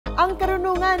Ang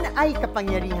karunungan ay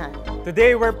kapangyarihan.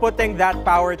 Today, we're putting that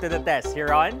power to the test here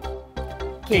on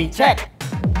K-Check!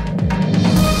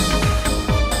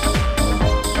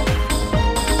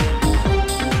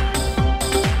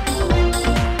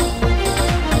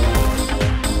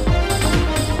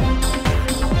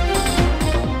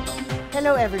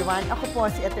 Hello everyone, ako po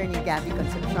si Attorney Gabby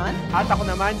Concepcion. At ako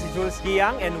naman si Jules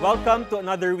Giang, and welcome to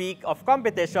another week of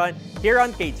competition here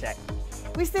on K-Check.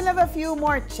 We still have a few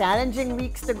more challenging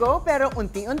weeks to go, pero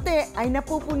unti-unti ay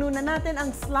napupuno na natin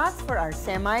ang slots for our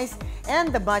semis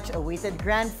and the much-awaited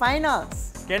grand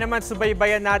finals. Kaya naman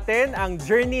subaybayan natin ang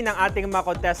journey ng ating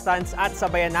mga contestants at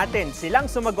sabayan natin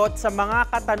silang sumagot sa mga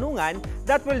katanungan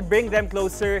that will bring them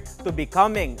closer to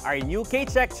becoming our new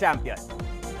K-Check champion.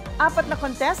 4 na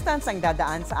contestants ang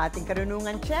dadaan sa ating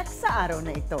Karunungan Check sa araw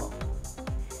na ito.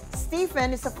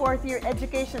 Stephen is a 4th-year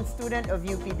education student of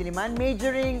UP Diliman,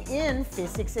 majoring in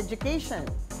physics education.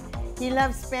 He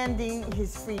loves spending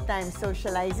his free time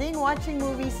socializing, watching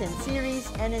movies and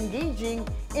series, and engaging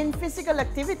in physical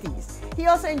activities. He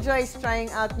also enjoys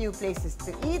trying out new places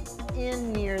to eat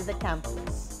in near the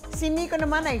campus. Si Nico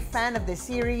naman ay fan of the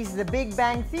series The Big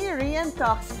Bang Theory and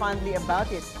talks fondly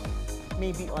about it,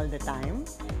 maybe all the time.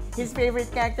 His favorite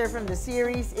character from the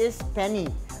series is Penny.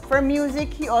 For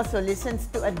music, he also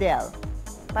listens to Adele.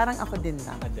 Parang ako din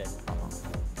lang. Adele.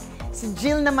 Si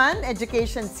Jill naman,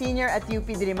 education senior at UP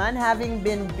Diliman, having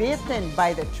been bitten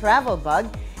by the travel bug,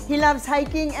 he loves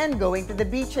hiking and going to the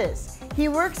beaches.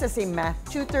 He works as a math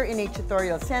tutor in a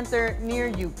tutorial center near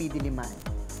UP Diliman.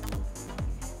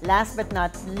 Last but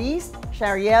not least,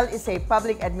 Shariel is a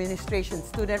public administration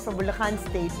student from Bulacan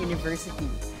State University.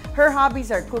 Her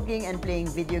hobbies are cooking and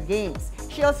playing video games.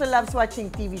 She also loves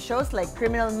watching TV shows like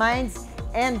Criminal Minds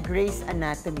and Grey's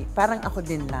Anatomy. Parang ako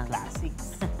din lang.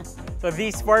 Classics. So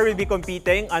these 4 will be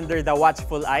competing under the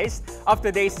watchful eyes of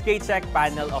today's K-Check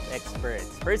panel of experts.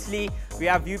 Firstly,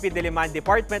 we have UP Diliman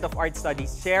Department of Art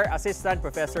Studies Chair Assistant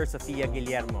Professor Sofia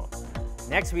Guillermo.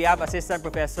 Next, we have Assistant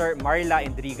Professor Marla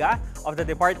Indriga of the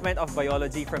Department of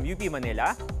Biology from UP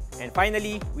Manila. And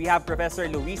finally, we have Professor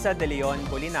Luisa De Leon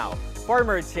Bolinao,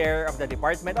 former Chair of the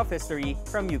Department of History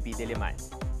from UP Diliman.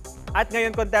 At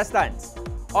ngayon, contestants,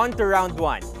 on to round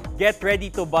 1. Get ready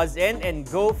to buzz in and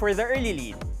go for the early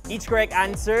lead. Each correct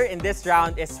answer in this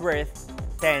round is worth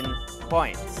 10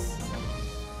 points.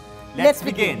 Let's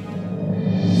begin.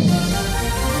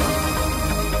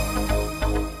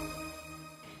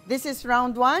 This is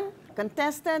round 1.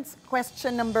 Contestants,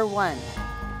 question number 1.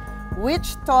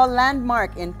 Which tall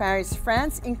landmark in Paris,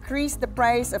 France increased the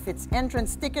price of its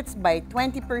entrance tickets by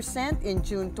 20% in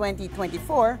June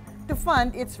 2024 to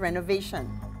fund its renovation?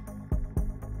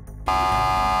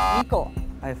 Nico.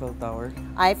 Eiffel Tower.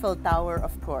 Eiffel Tower,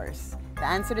 of course. The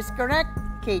answer is correct.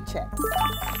 K-Check.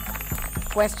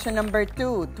 Question number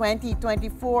 2.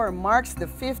 2024 marks the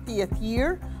 50th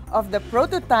year of the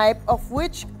prototype of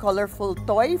which colorful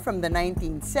toy from the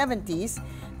 1970s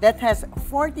that has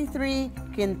 43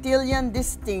 quintillion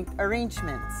distinct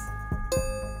arrangements?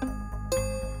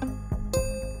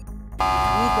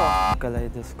 Nico.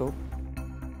 Kaleidoscope.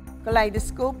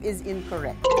 Kaleidoscope is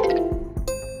incorrect.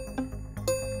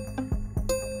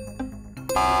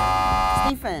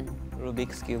 Stephen.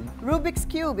 Rubik's Cube. Rubik's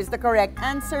Cube is the correct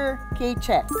answer.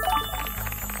 K-Check.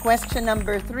 Question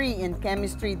number 3 in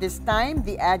chemistry this time.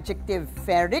 The adjective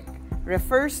ferric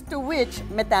refers to which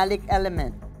metallic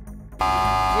element?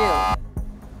 Jill.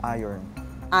 Iron.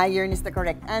 Iron is the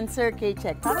correct answer.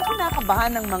 K-Check. Parang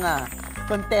kinakabahan ng mga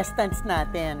contestants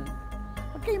natin.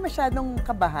 Huwag kayo masyadong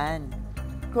kabahan.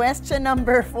 Question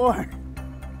number 4.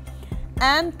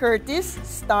 Anne Curtis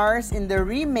stars in the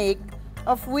remake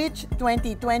of which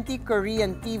 2020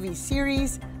 Korean TV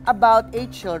series about a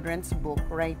children's book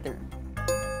writer?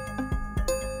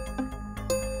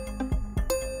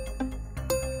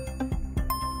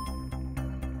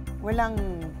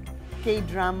 Walang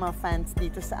K-drama fans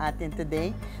dito sa atin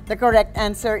today. The correct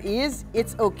answer is,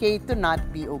 it's okay to not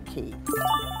be okay.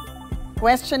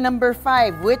 Question number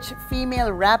 5. Which female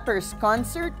rapper's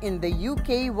concert in the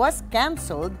UK was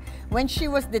cancelled when she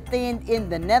was detained in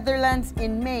the Netherlands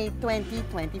in May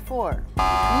 2024?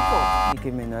 Nico.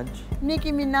 Nicki Minaj. Nicki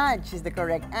Minaj is the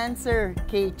correct answer.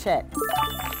 K-Check.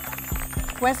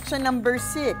 Question number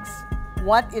 6.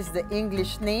 What is the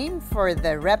English name for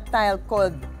the reptile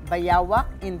called bayawak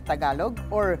in Tagalog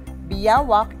or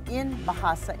biyawak in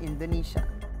Bahasa Indonesia?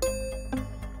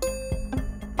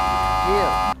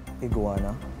 Jill.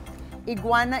 Iguana.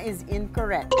 Iguana is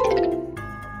incorrect.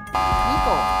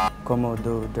 Nico.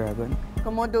 Komodo dragon.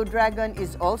 Komodo dragon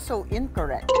is also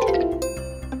incorrect.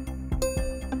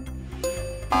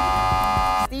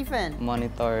 Stephen?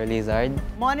 Monitor lizard.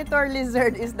 Monitor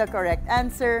lizard is the correct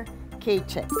answer.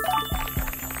 K-check.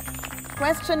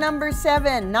 Question number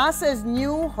 7. NASA's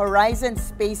New Horizons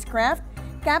spacecraft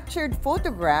captured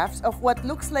photographs of what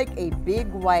looks like a big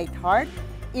white heart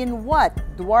in what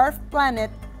dwarf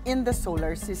planet in the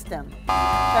solar system?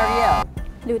 Shariel?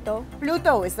 Pluto.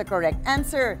 Pluto is the correct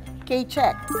answer.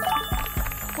 K-check.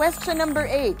 Question number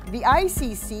 8. The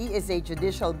ICC is a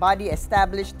judicial body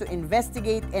established to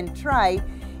investigate and try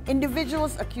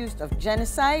individuals accused of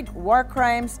genocide, war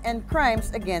crimes, and crimes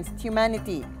against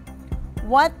humanity.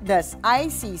 What does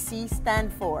ICC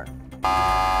stand for?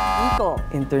 Nico?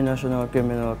 International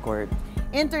Criminal Court.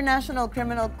 International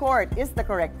Criminal Court is the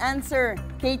correct answer.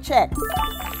 K-check.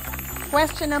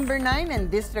 Question number 9, and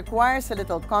this requires a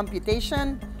little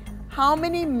computation. How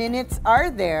many minutes are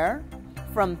there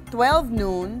from 12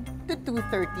 noon to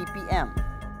 2:30 p.m.?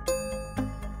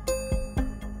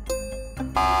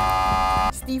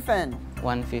 Stephen?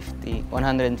 150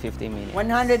 minutes.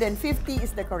 150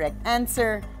 is the correct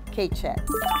answer. K-check.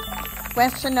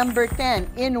 Question number 10.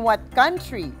 In what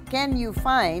country can you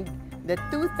find the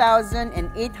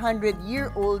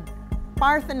 2,800-year-old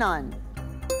Parthenon?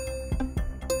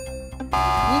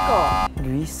 Nico?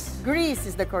 Greece. Greece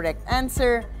is the correct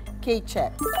answer.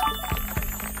 K-check.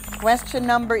 Question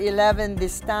number 11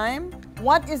 this time.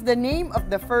 What is the name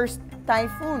of the first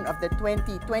typhoon of the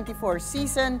 2024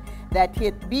 season that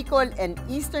hit Bicol and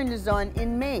Eastern Luzon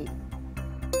in May?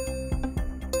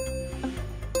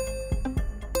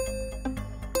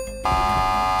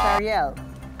 Shariel?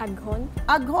 Aghon.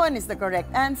 Aghon is the correct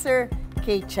answer.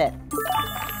 K-check.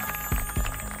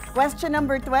 Question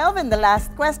number 12 and the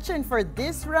last question for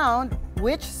this round.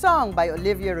 Which song by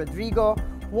Olivia Rodrigo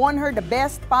won her the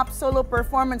Best Pop Solo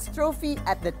Performance Trophy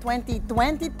at the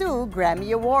 2022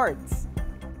 Grammy Awards?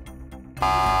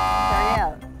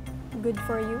 Shariel? Good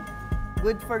for you.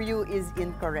 Good for you is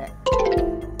incorrect.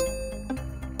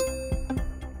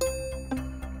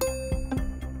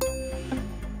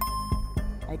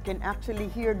 I can actually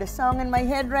hear the song in my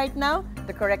head right now.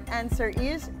 The correct answer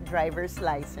is Driver's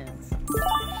License.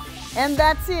 And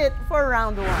that's it for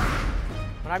round 1.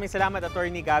 Maraming salamat,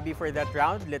 Attorney Gabby, for that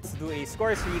round. Let's do a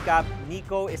scores recap.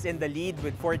 Nico is in the lead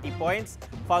with 40 points,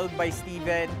 followed by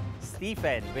Stephen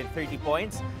with 30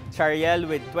 points, Chariel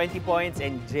with 20 points,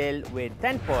 and Jill with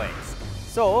 10 points.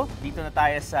 So, dito na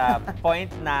tayo sa point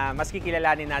na mas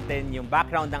kikilalanin natin yung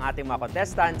background ng ating mga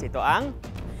contestants. Ito ang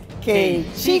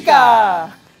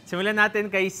K-Chika! Simulan natin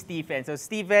kay Stephen. So,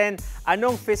 Stephen,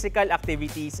 anong physical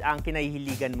activities ang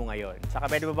kinahihiligan mo ngayon?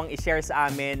 Saka pwede mo bang i-share sa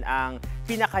amin ang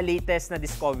pinaka-latest na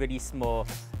discoveries mo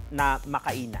na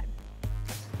makainan?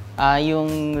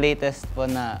 Yung latest po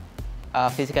na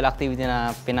physical activity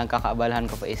na pinagkakaabalahan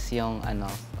ko po is yung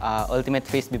ultimate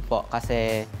frisbee po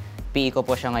kasi PE ko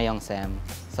po siya ngayong SEM.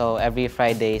 So every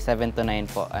Friday 7 to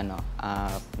 9 po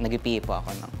nag-PE po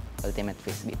ako ng ultimate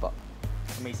frisbee po.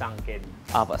 May sangkin.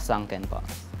 Apo, sangkin po.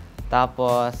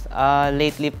 Tapos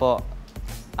lately po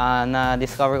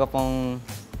na-discover ko pong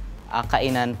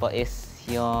kainan po is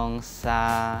yung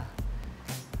sa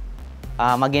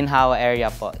Maginhawa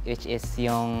area po, which is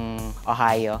yung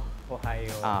Ohio.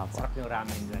 Sarap yung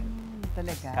ramen dyan.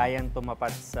 Talaga? Kayang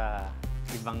tumapat sa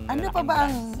ibang ano pa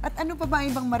ba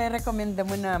ang ibang marerekomenda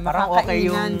mo na parang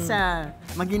makakainan sa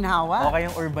Maginhawa? Okay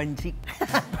yung urban chic.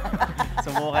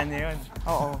 Subukan niyo yun.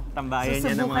 Oo. Tambayan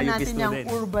niya ng mga UP Susubukan natin yung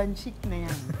student. urban chic na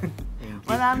yan.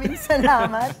 Maraming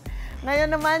salamat. Ngayon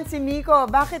naman si Nico,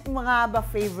 bakit mo nga ba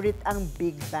favorite ang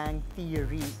Big Bang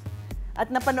Theory?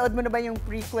 At napanood mo na ba yung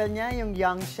prequel niya, yung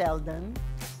Young Sheldon?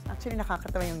 Actually,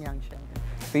 nakakatawa yung Young Sheldon.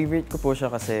 Favorite ko po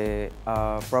siya kasi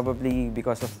probably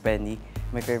because of Penny,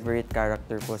 my favorite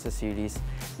character po sa series.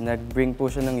 Nag-bring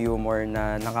po siya ng humor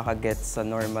na nakakagets sa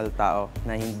normal tao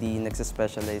na hindi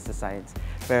nagsa-specialize sa science.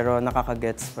 Pero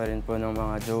nakakagets pa rin po ng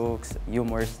mga jokes,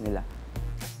 humors nila.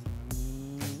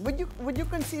 Would you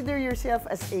consider yourself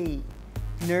as a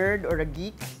nerd or a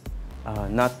geek?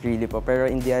 Not really po, pero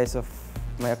in the eyes of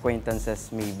my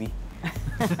acquaintances, maybe.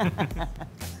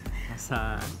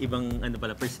 Sa ibang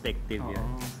perspective yan.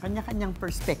 Kanya-kanyang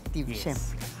perspective,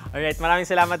 syempre. Alright, maraming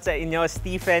salamat sa inyo,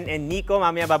 Stephen and Nico.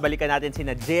 Mamaya babalikan natin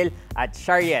sina Jill at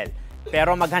Shariel.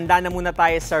 Pero maghanda na muna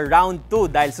tayo sa round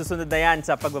 2 dahil susunod na yan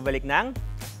sa pagbabalik ng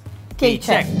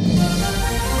K-Check.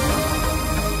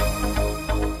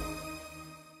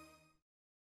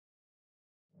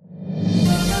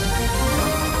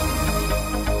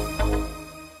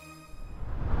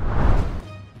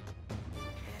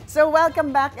 So,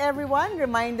 welcome back everyone.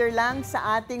 Reminder lang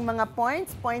sa ating mga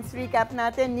points. Points recap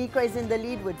natin. Nico is in the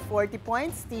lead with 40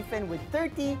 points, Stephen with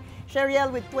 30,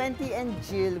 Shariel with 20, and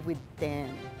Jill with 10.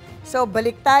 So,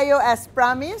 balik tayo as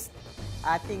promised.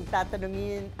 Ating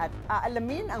tatanungin at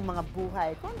aalamin ang mga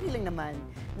buhay, konti lang naman,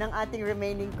 ng ating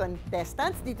remaining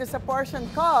contestants dito sa portion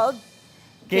called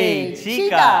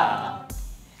K-Chika!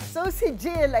 So, si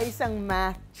Jill ay isang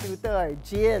math tutor.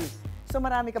 Jill, so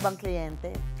marami ka bang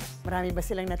kliyente? Marami ba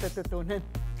silang natututunan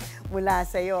mula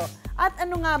sa'yo? At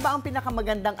ano nga ba ang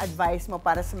pinakamagandang advice mo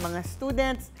para sa mga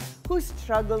students who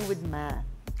struggle with math?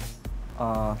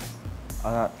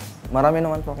 Marami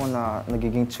naman po ako na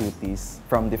nagiging tutees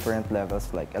from different levels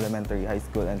like elementary, high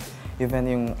school, and even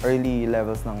yung early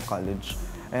levels ng college.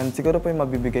 And siguro po yung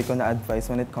mabibigay ko na advice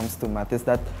when it comes to math is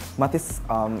that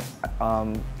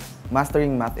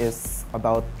mastering math is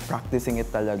about practicing it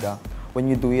talaga.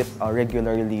 When you do it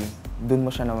regularly, dun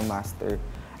mo siya na ma-master.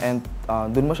 And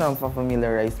dun mo siya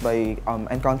na-familiarize by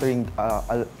encountering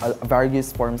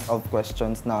various forms of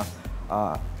questions na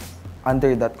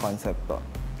under that concept to.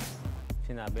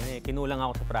 Sinabi niya, kinulang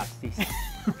ako sa practice.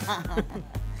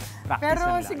 Practice Pero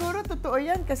lang lang. siguro totoo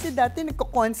yan kasi dati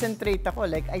nagko-concentrate ako.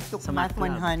 Like, I took Sa Math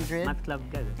club. 100. Math club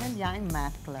ka. And yeah, I'm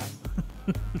math club.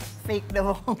 Fake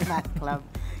daw ako math club.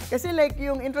 Kasi like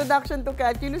yung introduction to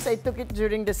calculus, I took it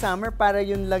during the summer para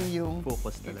yun lang yung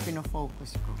Focus talaga.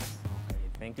 pinofocus ko.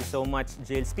 Thank you so much,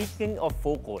 Jill. Speaking of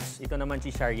focus, ito naman si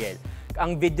Shariel.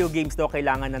 Ang video games daw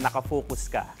kailangan na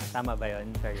nakafocus ka. Tama ba yun,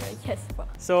 Shariel? Yes po.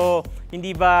 So,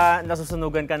 hindi ba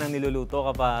nasusunugan ka ng niluluto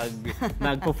kapag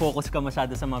nagpo-focus ka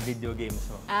masyado sa mga video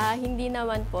games mo? Hindi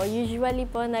naman po. Usually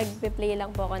po, nagpe-play lang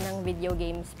po ako ng video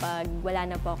games pag wala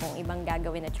na po akong ibang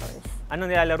gagawin na chores. Ano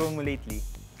nilalaro mo lately?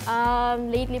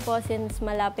 Lately po, since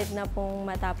malapit na pong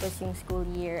matapos yung school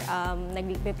year,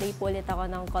 nagpe-play po ulit ako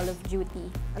ng Call of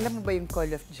Duty. Alam mo ba yung Call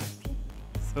of Duty?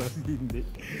 Sorry, hindi.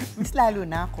 Mas lalo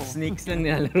na ako. Snakes lang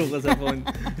nilalaro ko sa phone.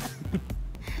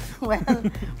 Well,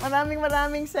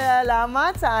 maraming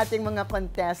salamat sa ating mga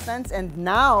contestants. And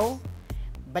now,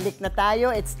 balik na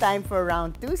tayo. It's time for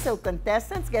round 2. So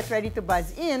contestants, get ready to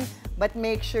buzz in, but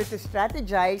make sure to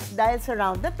strategize dahil sa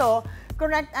round na to,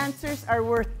 correct answers are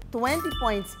worth 20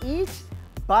 points each,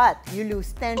 but you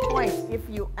lose 10 points if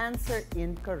you answer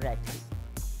incorrectly.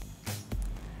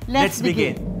 Let's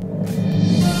begin.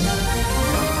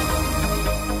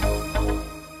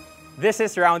 This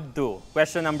is round 2.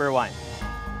 Question number 1.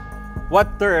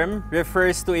 What term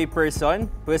refers to a person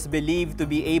who is believed to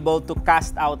be able to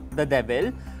cast out the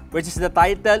devil, which is the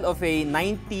title of a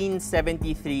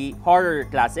 1973 horror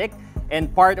classic and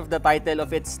part of the title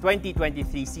of its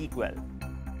 2023 sequel?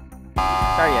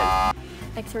 Shariel.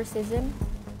 Exorcism?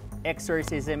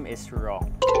 Exorcism is wrong.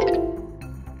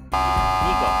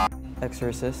 Nico.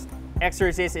 Exorcist.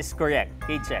 Exorcist is correct.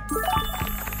 K-check.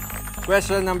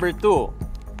 Question number 2.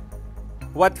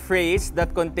 What phrase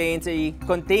that contains a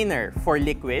container for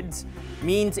liquids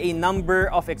means a number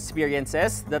of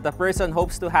experiences that a person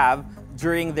hopes to have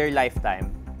during their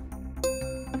lifetime?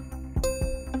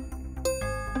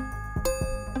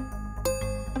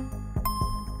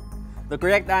 The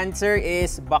correct answer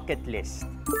is bucket list.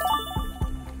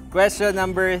 Question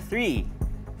number 3.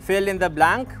 Fill in the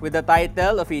blank with the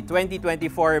title of a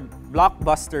 2024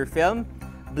 blockbuster film,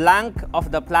 Blank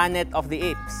of the Planet of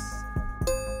the Apes.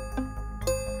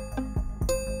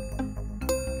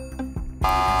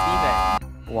 Steven.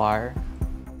 War.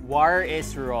 War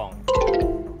is wrong.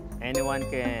 Anyone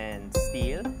can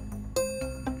steal?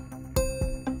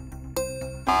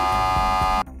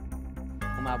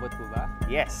 Umabot po ba?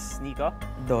 Yes. Nico?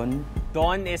 Don.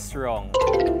 Dawn is wrong.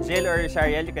 Jill or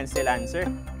Shariel, you can still answer.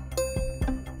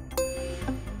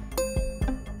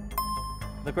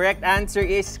 The correct answer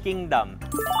is kingdom.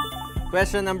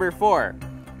 Question number 4.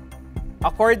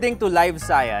 According to Live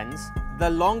Science, the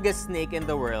longest snake in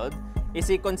the world is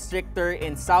a constrictor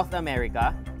in South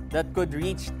America that could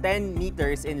reach 10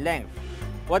 meters in length.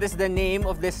 What is the name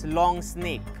of this long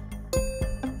snake?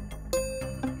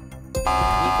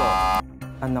 Nico.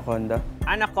 Anaconda.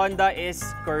 Anaconda is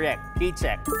correct.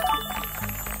 K-check.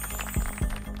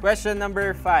 Question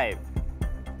number 5.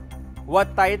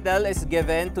 What title is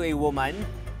given to a woman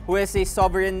who is a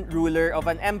sovereign ruler of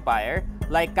an empire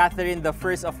like Catherine I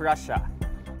of Russia?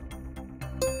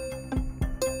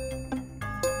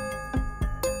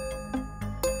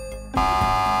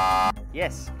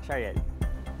 Yes, Shariel.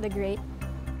 The Great?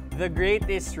 The Great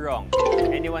is wrong.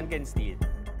 Anyone can steal.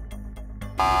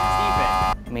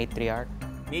 Stephen. Matriarch.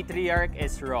 Matriarch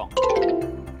is wrong.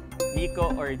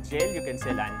 Nico or Jill, you can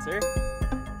still answer.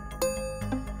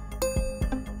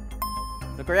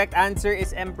 The correct answer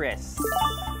is Empress.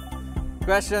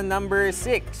 Question number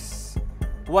 6.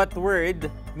 What word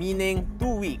meaning 2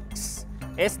 weeks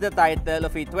is the title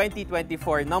of a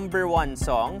 2024 #1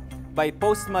 song by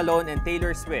Post Malone and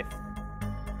Taylor Swift?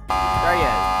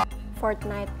 Ariel.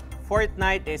 Fortnite.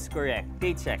 Fortnite is correct.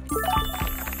 K-check.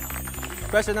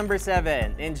 Question number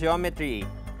 7. In geometry,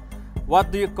 what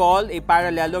do you call a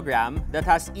parallelogram that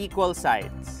has equal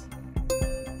sides?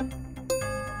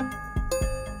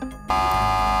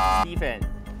 Stephen.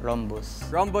 Rhombus.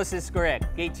 Rhombus is correct.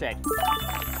 K-check.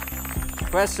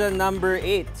 Question number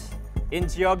 8. In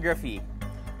geography,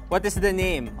 what is the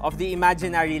name of the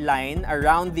imaginary line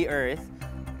around the Earth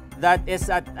that is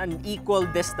at an equal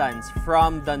distance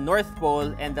from the North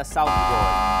Pole and the South Pole?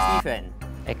 Stephen.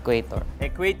 Equator.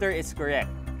 Equator is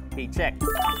correct. Okay, check.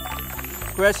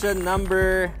 Question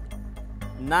number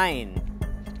 9.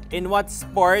 In what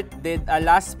sport did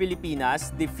Alas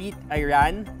Pilipinas defeat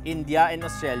Iran, India, and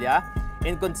Australia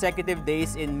in consecutive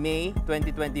days in May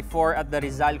 2024 at the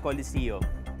Rizal Coliseum?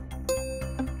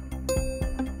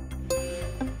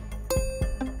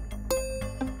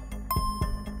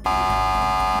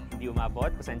 Hindi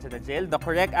umabot. Pasensya na, Jill. The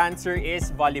correct answer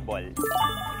is volleyball.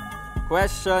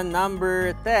 Question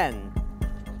number 10.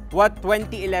 What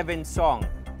 2011 song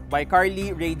by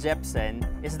Carly Rae Jepsen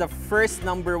is the first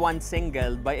 #1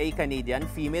 single by a Canadian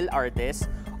female artist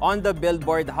on the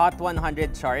Billboard Hot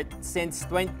 100 chart since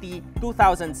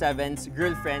 2007's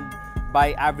Girlfriend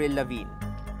by Avril Lavigne?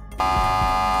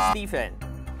 Stephen.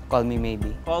 Call Me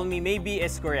Maybe. Call Me Maybe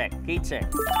is correct. K-check.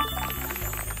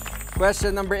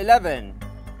 Question number 11.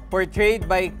 Portrayed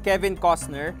by Kevin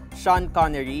Costner, Sean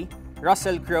Connery,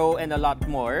 Russell Crowe, and a lot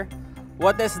more,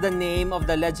 what is the name of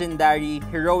the legendary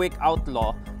heroic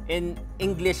outlaw in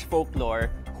English folklore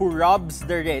who robs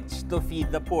the rich to feed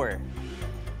the poor?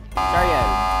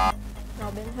 Shariel.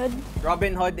 Robin Hood.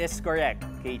 Robin Hood is correct.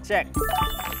 Okay, check.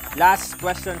 Last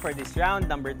question for this round,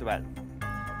 number 12.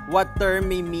 What term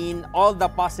may mean all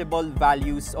the possible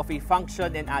values of a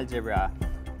function in algebra,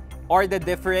 or the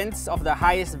difference of the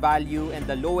highest value and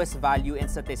the lowest value in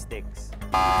statistics?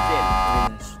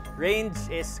 Range. Range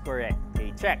is correct.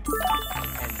 Okay, check.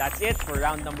 And that's it for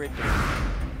round number 3.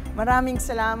 Maraming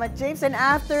salamat, James. And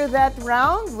after that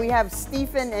round, we have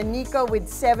Stephen and Nico with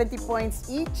 70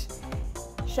 points each,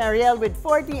 Shariel with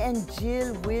 40, and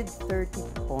Jill with 30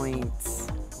 points.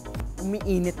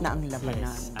 Umiinit na ang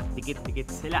labanan. Yes, at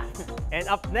dikit-dikit sila. And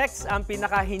up next, ang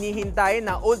pinaka-hinihintay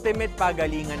na ultimate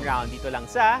pagalingan round dito lang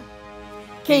sa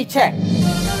K-check!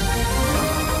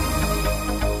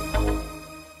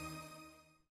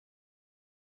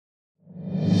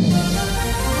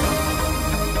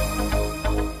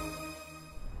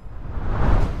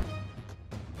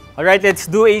 Alright, let's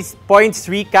do a points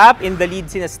recap. In the lead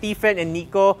sina Stephen and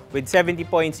Nico with 70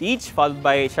 points each, followed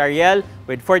by Shariel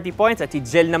with 40 points, at si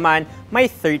Jill naman may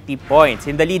 30 points.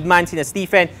 In the lead man sina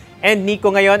Stephen and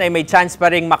Nico ngayon ay may chance pa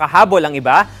ring makahabol ang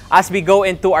iba as we go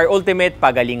into our ultimate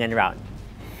pagalingan round.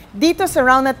 Dito sa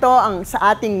round na to,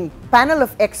 sa ating panel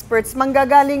of experts,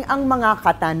 manggagaling ang mga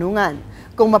katanungan.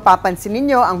 Kung mapapansin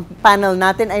ninyo, ang panel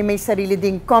natin ay may sarili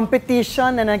ding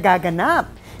competition na nagaganap.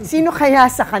 Sino kaya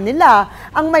sa kanila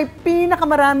ang may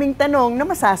pinakamaraming tanong na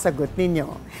masasagot ninyo?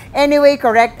 Anyway,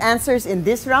 correct answers in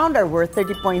this round are worth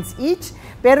 30 points each,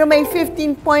 pero may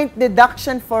 15-point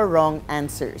deduction for wrong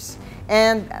answers.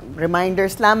 And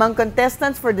reminders lamang,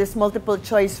 contestants, for this multiple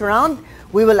choice round,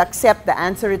 we will accept the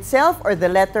answer itself or the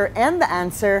letter and the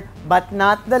answer, but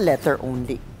not the letter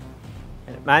only.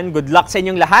 Man, good luck sa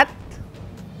inyong lahat.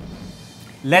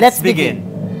 Let's begin.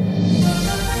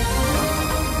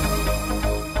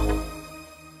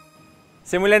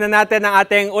 Simulan na natin ang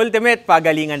ating ultimate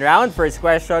pagalingan round. First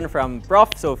question from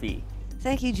Prof. Sophie.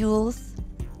 Thank you, Jules.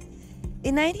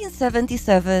 In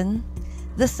 1977,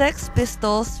 the Sex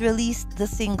Pistols released the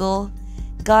single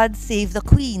God Save the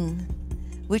Queen,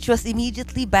 which was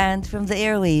immediately banned from the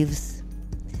airwaves.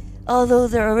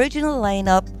 Although their original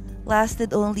lineup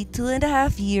lasted only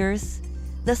 2.5 years,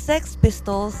 the Sex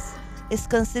Pistols is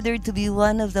considered to be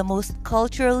one of the most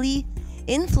culturally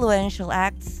influential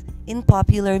acts in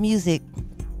popular music.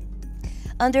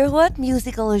 Under what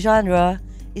musical genre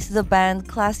is the band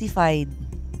classified?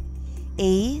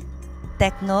 A.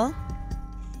 Techno,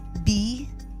 B.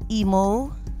 Emo,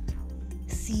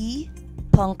 C.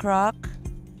 Punk rock,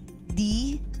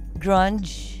 D.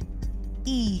 Grunge,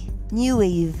 E. New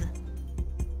wave.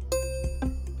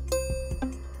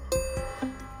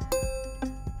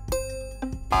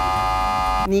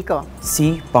 Nico.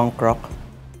 C. Punk rock.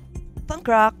 Punk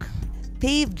rock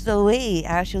paved the way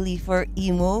actually for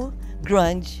emo,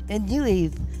 grunge, and new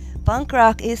wave. Punk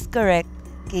rock is correct.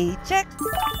 Okay, check.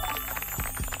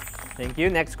 Thank you.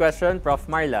 Next question, Prof.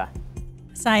 Marla.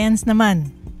 Science naman.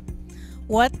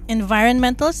 What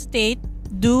environmental state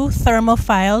do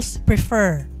thermophiles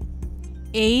prefer?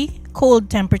 A.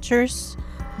 Cold temperatures,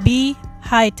 B.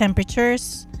 High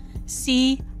temperatures,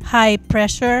 C. High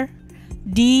pressure,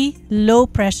 D. Low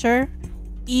pressure,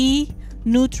 E.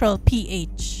 Neutral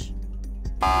pH.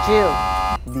 Jill.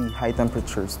 D, high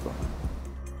temperatures po.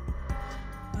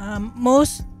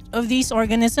 Most of these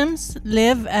organisms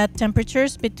live at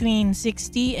temperatures between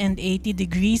 60 and 80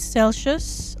 degrees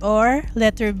Celsius, or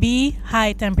letter B,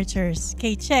 high temperatures.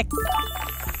 Check.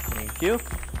 Thank you.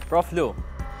 Prof. Lou.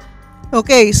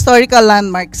 Okay, historical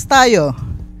landmarks tayo.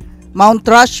 Mount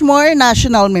Rushmore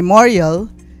National Memorial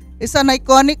is an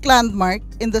iconic landmark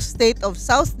in the state of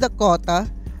South Dakota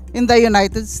in the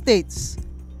United States.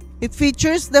 It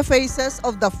features the faces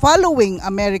of the following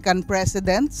American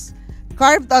presidents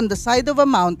carved on the side of a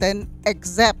mountain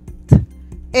except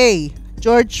A.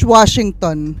 George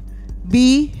Washington,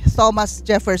 B. Thomas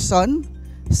Jefferson,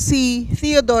 C.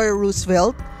 Theodore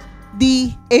Roosevelt,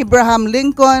 D. Abraham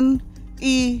Lincoln,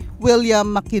 E.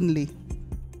 William McKinley.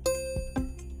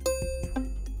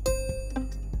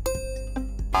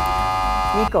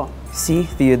 Nico. C.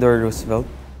 Theodore Roosevelt.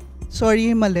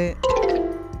 Sorry, mali.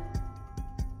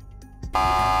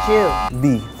 Jill.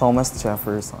 B, Thomas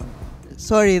Jefferson.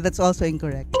 Sorry, that's also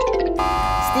incorrect.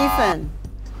 Stephen.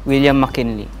 William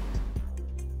McKinley.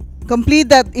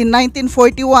 Completed in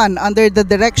 1941 under the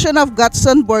direction of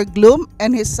Gutzon Borglum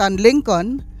and his son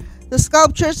Lincoln, the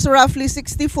sculpture's roughly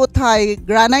 60-foot high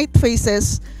granite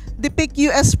faces depict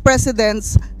U.S.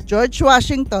 Presidents George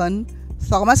Washington,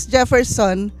 Thomas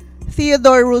Jefferson,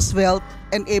 Theodore Roosevelt,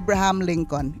 and Abraham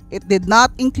Lincoln. It did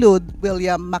not include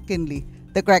William McKinley.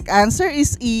 The correct answer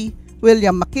is E.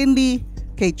 William McKinley.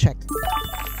 Check.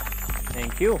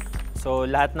 Thank you. So,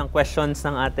 lahat ng questions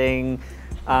ng ating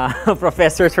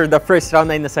professors for the first round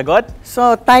ay nasagot.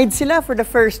 So, tied sila for the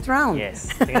first round.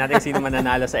 Yes. Tingnan natin sino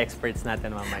mananalo sa experts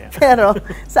natin mamaya. Pero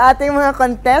sa ating mga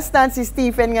contestants, si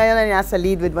Stephen ngayon ay nasa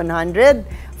lead with 100,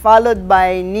 followed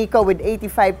by Nico with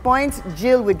 85 points,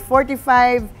 Jill with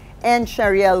 45, and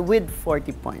Shariel with 40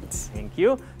 points. Thank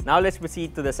you. Now, let's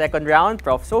proceed to the second round.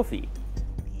 Prof. Sophie.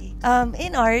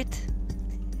 In art,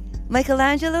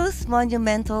 Michelangelo's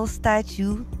monumental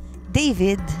statue,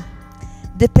 David,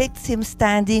 depicts him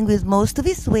standing with most of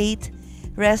his weight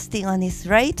resting on his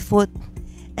right foot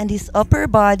and his upper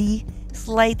body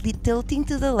slightly tilting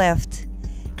to the left,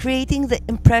 creating the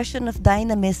impression of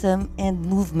dynamism and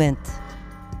movement.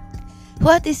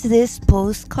 What is this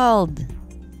pose called?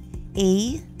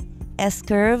 A.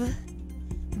 S-curve,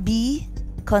 B.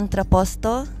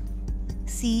 Contrapposto,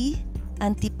 C.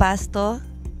 Antipasto,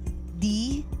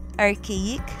 D.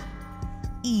 Archaic,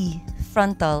 E.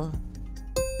 Frontal.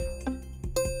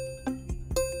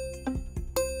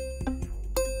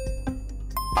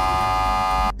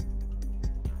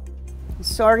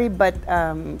 Sorry, but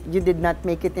you did not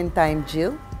make it in time,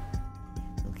 Jill.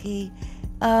 Okay.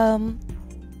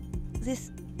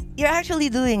 You're actually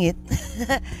doing it.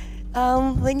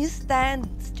 When you stand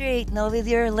straight, now with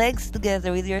your legs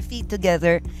together, with your feet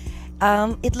together,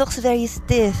 it looks very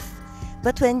stiff.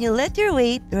 But when you let your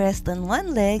weight rest on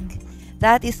one leg,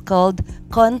 that is called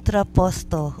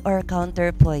contrapposto or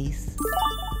counterpoise.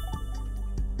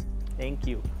 Thank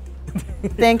you.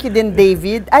 Thank you din,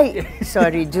 David. Ay,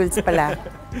 sorry, Jules pala.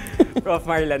 Prof.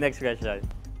 Marla, next question.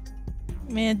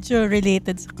 Medyo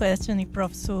related sa question ni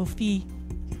Prof. Sophie.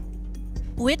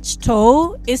 Which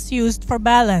toe is used for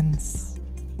balance?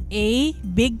 A.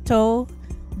 Big toe,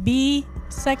 B.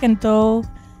 Second toe,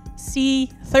 C.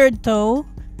 Third toe,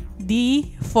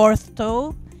 D. Fourth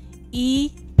toe, E.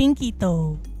 Pinky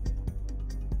toe.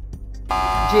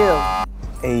 Jill.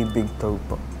 A, big toe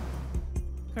po.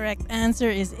 Correct answer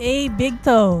is A. Big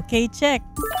toe. Check.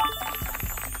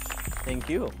 Thank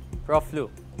you. Prof. Lou.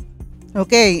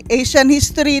 Okay, Asian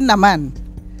history naman.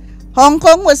 Hong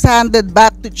Kong was handed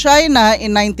back to China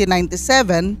in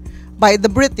 1997 by the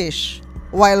British,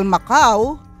 while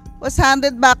Macau was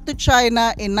handed back to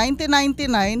China in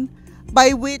 1999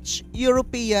 by which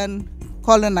European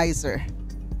colonizer?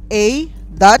 A.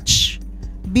 Dutch,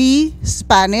 B.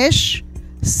 Spanish,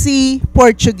 C.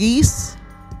 Portuguese,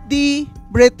 D.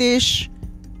 British,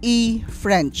 E.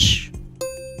 French.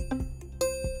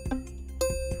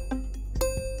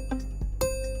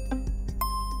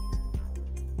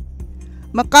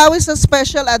 Macau is a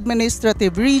special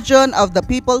administrative region of the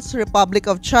People's Republic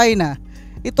of China.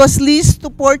 It was leased to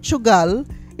Portugal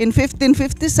in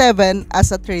 1557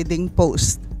 as a trading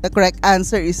post. The correct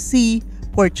answer is C.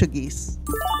 Portuguese.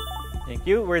 Thank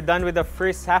you. We're done with the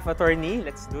first half, attorney.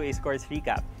 Let's do a scores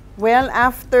recap. Well,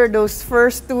 after those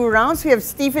first two rounds, we have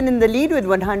Stephen in the lead with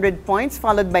 100 points,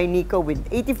 followed by Nico with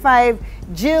 85,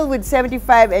 Jill with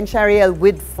 75, and Shariel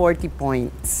with 40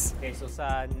 points. Okay, so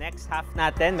sa next half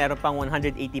natin, meron pang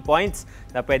 180 points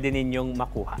na pwede ninyong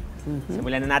makuha.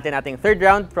 Simulan na natin ating third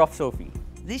round, Prof. Sophie.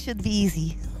 This should be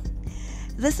easy.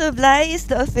 The sablay is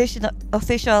the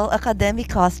official academic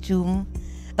costume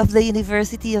of the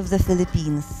University of the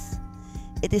Philippines.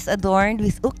 It is adorned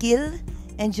with ukil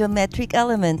and geometric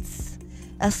elements,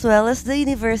 as well as the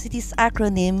university's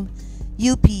acronym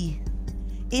UP.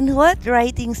 In what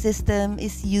writing system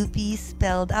is UP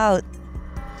spelled out?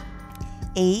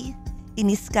 A.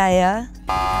 Iniskaya.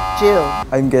 Jill.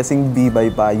 I'm guessing B,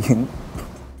 baybayin.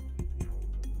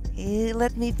 Okay,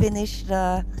 let me finish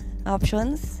the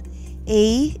options.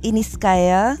 A.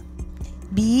 Iniskaya.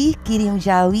 B.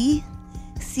 Kirimjawi.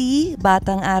 C.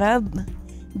 Batang Arab.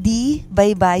 D.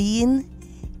 Baybayin.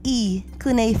 E.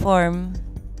 Cuneiform.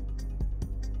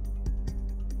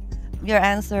 Your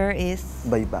answer is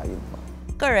Baybayin po.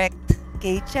 correct.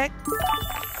 Okay, check.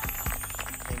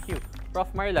 Thank you. Prof.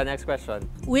 Marla, next question.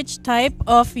 Which type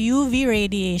of UV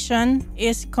radiation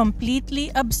is completely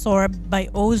absorbed by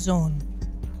ozone?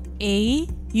 A.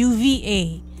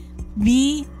 UVA.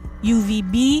 B.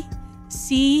 UVB.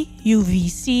 C.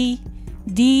 UVC.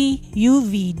 D.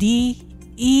 UVD.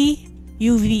 E.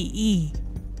 UVE.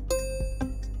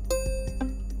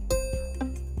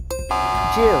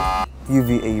 Jill.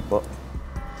 UVA po.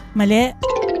 Mali.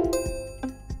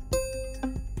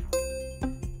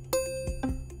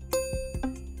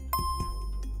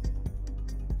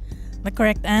 The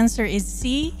correct answer is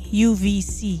C.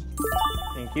 UVC.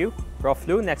 Thank you. Prof.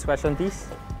 Lu, next question please.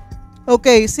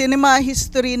 Okay, cinema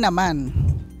history naman.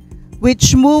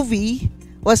 Which movie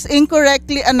was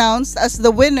incorrectly announced as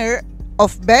the winner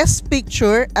of Best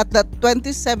Picture at the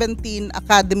 2017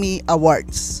 Academy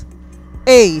Awards?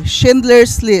 A.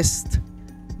 Schindler's List.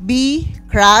 B.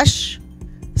 Crash.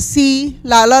 C.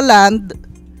 La La Land.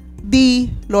 D.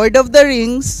 Lord of the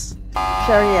Rings.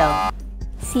 Shariel.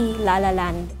 C. La La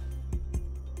Land.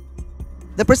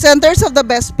 The presenters of the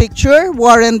Best Picture,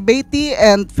 Warren Beatty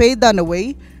and Faye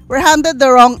Dunaway, were handed the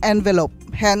wrong envelope,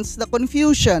 hence the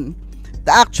confusion.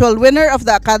 The actual winner of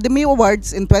the Academy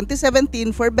Awards in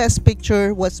 2017 for Best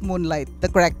Picture was Moonlight. The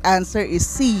correct answer is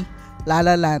C. La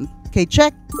La Land. Okay,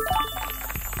 check.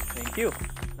 Thank you.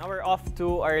 Now we're off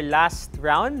to our last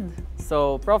round.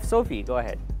 So, Prof. Sophie, go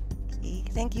ahead. Okay,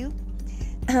 thank you.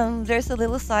 There's a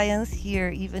little science here,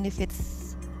 even if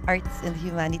it's arts and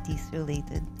humanities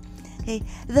related. Okay,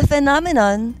 the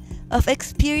phenomenon of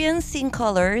experiencing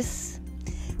colors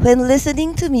when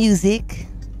listening to music,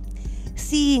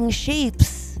 seeing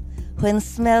shapes when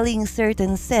smelling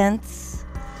certain scents,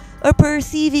 or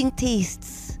perceiving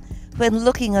tastes when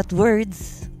looking at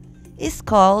words is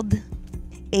called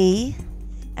A.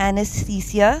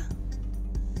 Anesthesia,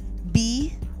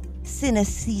 B.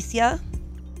 Synesthesia,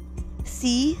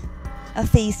 C.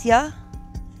 Aphasia,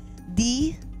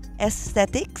 D.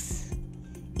 Aesthetics,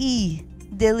 E.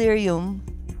 Delirium.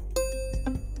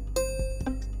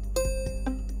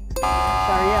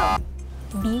 Shariel.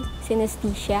 B.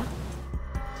 Synesthesia.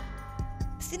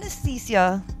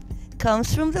 Synesthesia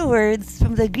comes from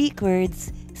the Greek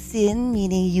words syn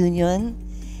meaning union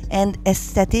and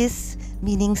aesthetis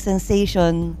meaning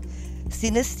sensation.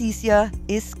 Synesthesia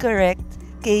is correct.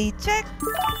 Okay, check.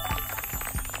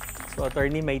 So,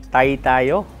 attorney, may tie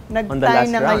tayo on the Nag-tie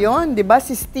last na round. ngayon, di ba?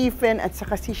 Si Stephen at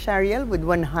saka si Shariel with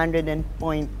 100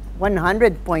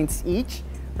 points each,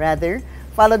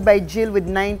 followed by Jill with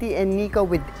 90 and Nico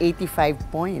with 85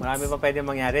 points. Marami pa pwede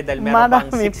mangyari dahil meron pang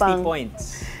Marami 60 pang. points.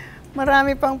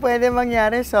 Marami pang pwede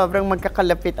mangyari. Sobrang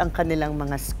magkakalapit ang kanilang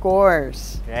mga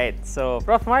scores. Right. So,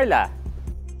 Prof. Marla.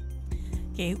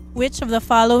 Okay, which of the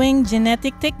following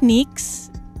genetic techniques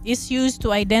is used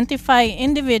to identify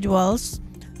individuals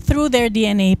through their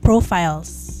DNA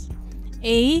profiles?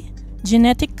 A.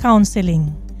 Genetic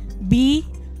counseling. B.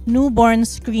 Newborn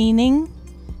screening.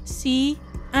 C.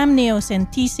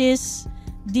 Amniocentesis.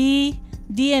 D.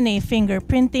 DNA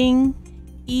fingerprinting.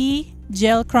 E.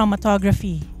 Gel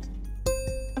chromatography.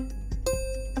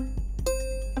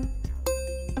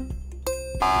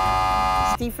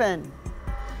 Stephen.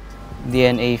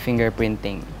 DNA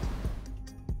fingerprinting.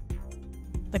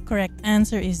 The correct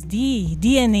answer is D.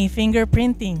 DNA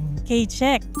fingerprinting. Okay,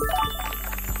 check.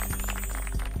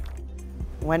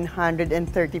 130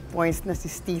 points na si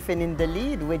Stephen in the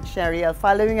lead with Shariel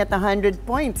following at 100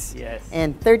 points. Yes.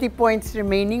 And 30 points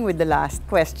remaining with the last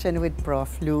question with Prof.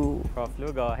 Lu. Prof.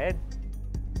 Lu, go ahead.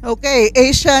 Okay,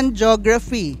 Asian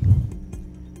geography.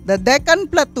 The Deccan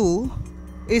Plateau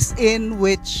is in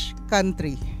which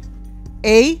country?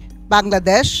 A.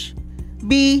 Bangladesh.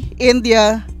 B.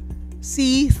 India.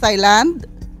 C. Thailand.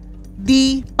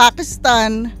 D.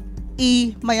 Pakistan.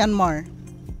 E. Myanmar.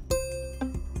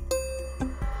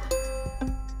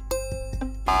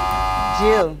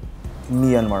 Jill.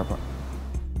 Myanmar po.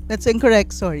 That's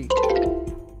incorrect, sorry.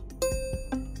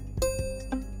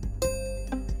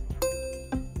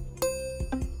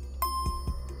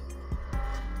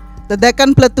 The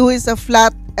Deccan Plateau is a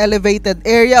flat, elevated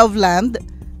area of land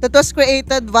that was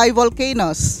created by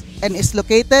volcanoes and is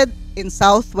located in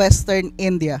southwestern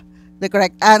India. The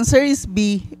correct answer is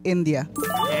B, India.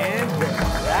 And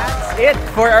that's it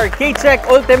for our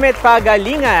K-Check Ultimate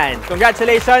Pagalingan.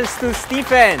 Congratulations to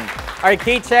Stephen, our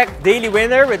K-Check daily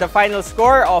winner with a final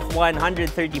score of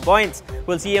 130 points.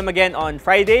 We'll see him again on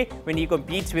Friday when he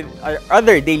competes with our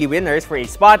other daily winners for a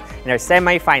spot in our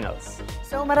semifinals.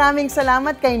 So maraming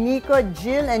salamat kay Nico,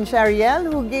 Jill, and Shariel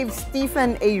who gave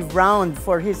Stephen a round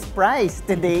for his prize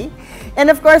today. And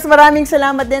of course, maraming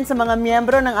salamat din sa mga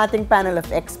miyembro ng ating panel of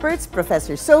experts,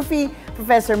 Professor Sophie,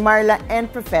 Professor Marla, and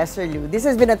Professor Lou. This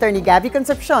has been Attorney Gabby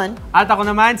Concepcion. At ako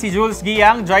naman, si Jules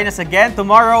Giang. Join us again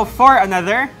tomorrow for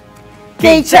another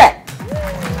K-Check!